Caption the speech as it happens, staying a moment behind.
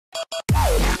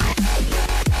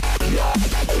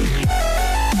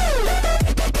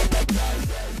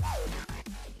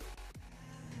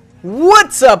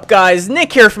What's up, guys?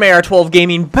 Nick here from AR12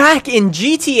 Gaming, back in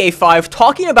GTA 5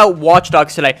 talking about Watch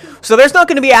Dogs today. So there's not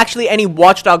going to be actually any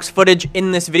Watch Dogs footage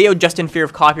in this video, just in fear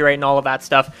of copyright and all of that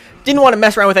stuff. Didn't want to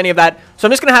mess around with any of that, so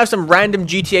I'm just going to have some random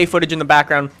GTA footage in the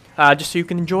background, just so you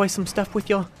can enjoy some stuff with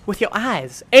your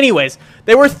eyes. Anyways,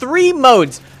 there were 3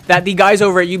 modes that the guys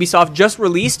over at Ubisoft just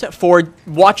released for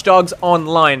Watch Dogs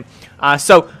Online.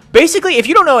 So basically, if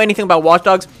you don't know anything about Watch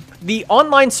Dogs, the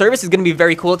online service is going to be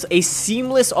very cool. It's a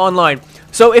seamless online.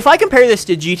 So if I compare this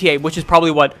to GTA, which is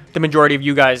probably what the majority of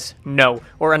you guys know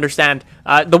or understand,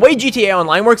 the way GTA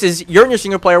Online works is you're in your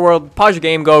single player world, pause your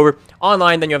game, go over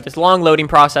online, then you have this long loading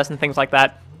process and things like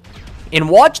that. In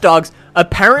Watch Dogs,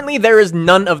 apparently there is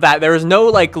none of that. There is no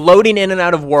like loading in and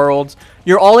out of worlds.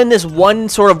 You're all in this one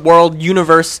sort of world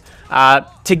universe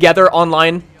together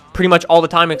online pretty much all the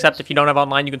time, except if you don't have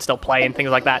online, you can still play and things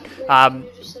like that.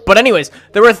 But anyways,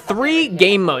 there were 3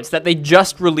 game modes that they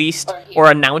just released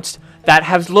or announced that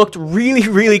have looked really,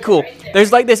 really cool.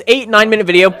 There's like this 8-9 minute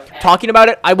video talking about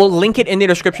it. I will link it in the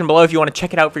description below if you want to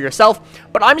check it out for yourself.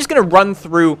 But I'm just going to run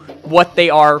through what they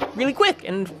are really quick,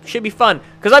 and should be fun.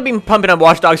 Because I've been pumping up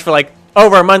Watch Dogs for like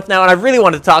over a month now, and I really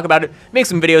wanted to talk about it, make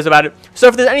some videos about it. So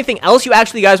if there's anything else you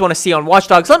actually guys want to see on Watch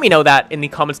Dogs, let me know that in the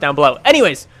comments down below.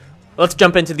 Anyways, let's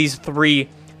jump into these 3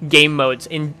 game modes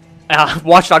in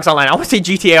Watch Dogs Online. I want to say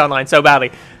GTA Online so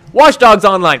badly. Watch Dogs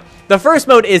Online. The first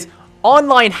mode is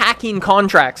online hacking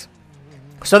contracts.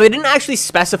 So they didn't actually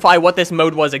specify what this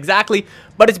mode was exactly,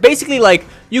 but it's basically like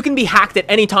you can be hacked at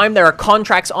any time. There are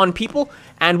contracts on people,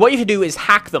 and what you have to do is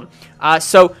hack them.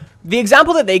 So the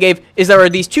example that they gave is there are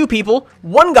these 2 people.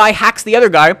 One guy hacks the other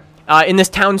guy in this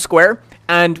town square.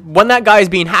 And when that guy is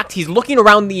being hacked, he's looking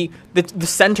around the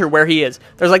center where he is.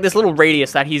 There's like this little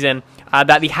radius that he's in,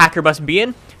 that the hacker must be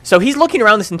in. So he's looking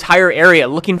around this entire area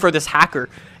looking for this hacker.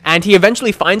 And he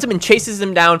eventually finds him and chases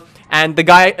him down, and the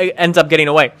guy ends up getting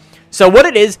away. So what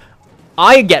it is,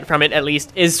 I get from it at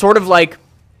least, is sort of like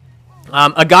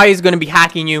a guy is going to be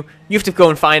hacking you. You have to go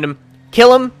and find him,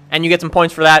 kill him, and you get some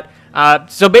points for that.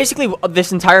 So basically,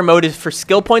 this entire mode is for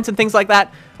skill points and things like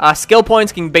that. Skill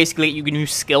points can basically, you can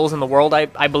use skills in the world,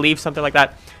 I believe, something like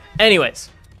that. Anyways,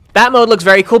 that mode looks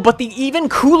very cool, but the even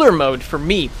cooler mode for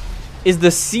me is the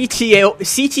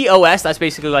CTOS, that's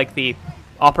basically like the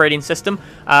operating system,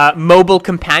 mobile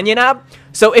companion app.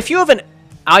 So if you have an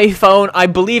iPhone, I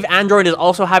believe Android is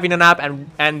also having an app,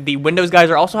 and the Windows guys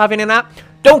are also having an app.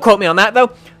 Don't quote me on that,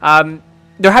 though.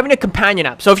 They're having a companion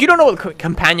app. So if you don't know what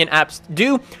companion apps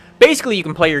do, basically you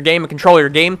can play your game and control your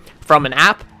game from an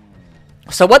app.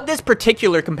 So what this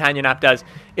particular companion app does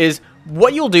is,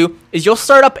 what you'll do is you'll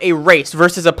start up a race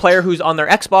versus a player who's on their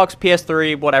Xbox,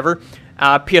 PS3, whatever,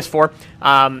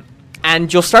 PS4,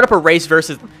 and you'll start up a race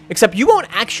versus them, except you won't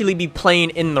actually be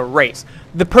playing in the race.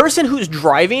 The person who's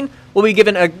driving will be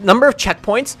given a number of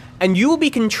checkpoints, and you will be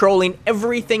controlling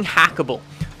everything hackable.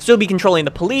 So you'll be controlling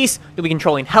the police, you'll be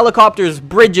controlling helicopters,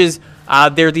 bridges,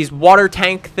 there are these water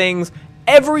tank things,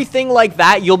 everything like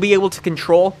that you'll be able to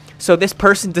control, so this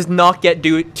person does not get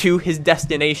to his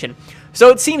destination. So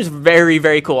it seems very,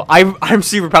 very cool. I'm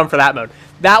super pumped for that mode.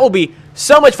 That will be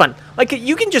so much fun. Like,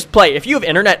 you can just play, if you have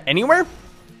internet anywhere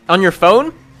on your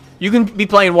phone, you can be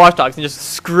playing Watch Dogs and just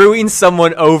screwing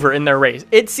someone over in their race.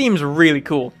 It seems really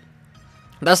cool.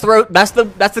 That's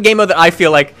the game mode that I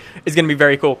feel like is going to be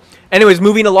very cool. Anyways,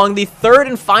 moving along, the 3rd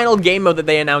and final game mode that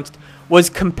they announced was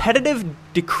competitive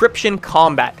decryption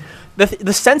combat.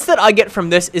 The sense that I get from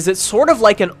this is it's sort of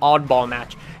like an oddball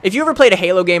match. If you ever played a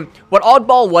Halo game, what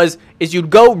oddball was is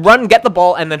you'd go, run, get the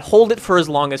ball, and then hold it for as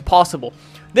long as possible.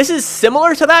 This is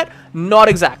similar to that, not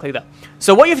exactly though.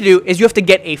 So what you have to do is you have to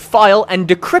get a file and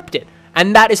decrypt it,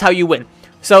 and that is how you win.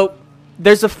 So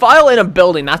there's a file in a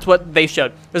building, that's what they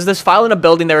showed. There's this file in a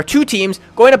building, there are 2 teams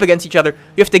going up against each other.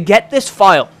 You have to get this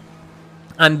file,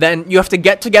 and then you have to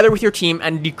get together with your team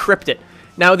and decrypt it.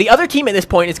 Now, the other team at this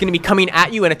point is going to be coming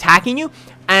at you and attacking you,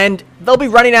 and they'll be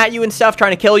running at you and stuff,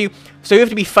 trying to kill you, so you have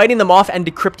to be fighting them off and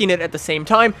decrypting it at the same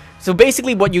time. So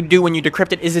basically what you do when you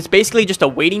decrypt it is it's basically just a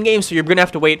waiting game, so you're going to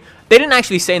have to wait. They didn't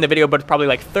actually say in the video, but it's probably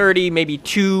like 30, maybe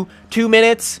 2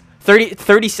 minutes,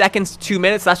 30 seconds to 2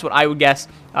 minutes, that's what I would guess,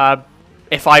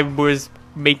 if I was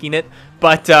making it.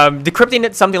 But decrypting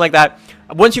it, something like that.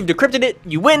 Once you've decrypted it,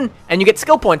 you win, and you get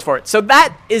skill points for it. So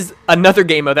that is another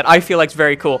game mode that I feel like is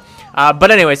very cool.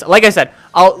 But anyways, like I said,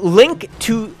 I'll link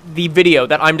to the video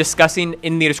that I'm discussing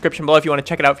in the description below if you want to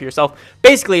check it out for yourself.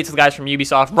 Basically, it's the guys from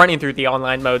Ubisoft running through the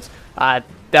online modes that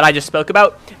I just spoke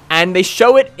about, and they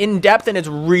show it in depth, and it's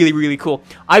really, really cool.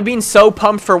 I've been so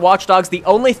pumped for Watch Dogs. The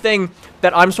only thing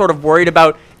that I'm sort of worried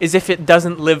about is if it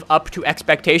doesn't live up to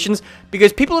expectations,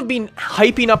 because people have been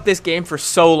hyping up this game for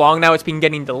so long now. It's been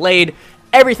getting delayed,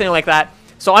 everything like that.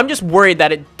 So I'm just worried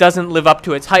that it doesn't live up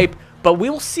to its hype, but we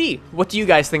will see. What do you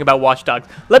guys think about Watch Dogs?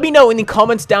 Let me know in the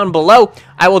comments down below.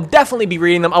 I will definitely be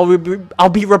reading them. I'll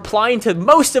be replying to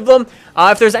most of them.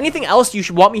 If there's anything else you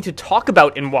should want me to talk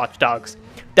about in Watch Dogs,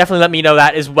 definitely let me know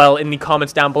that as well in the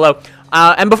comments down below.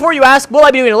 And before you ask, will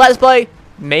I be doing a Let's Play?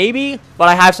 Maybe, but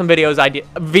I have some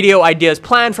video ideas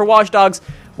planned for Watch Dogs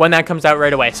when that comes out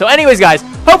right away. So anyways, guys,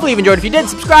 hopefully you've enjoyed. If you did,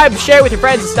 subscribe, share with your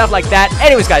friends and stuff like that.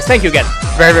 Anyways, guys, thank you again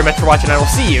very, very much for watching, and I will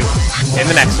see you in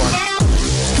the next one.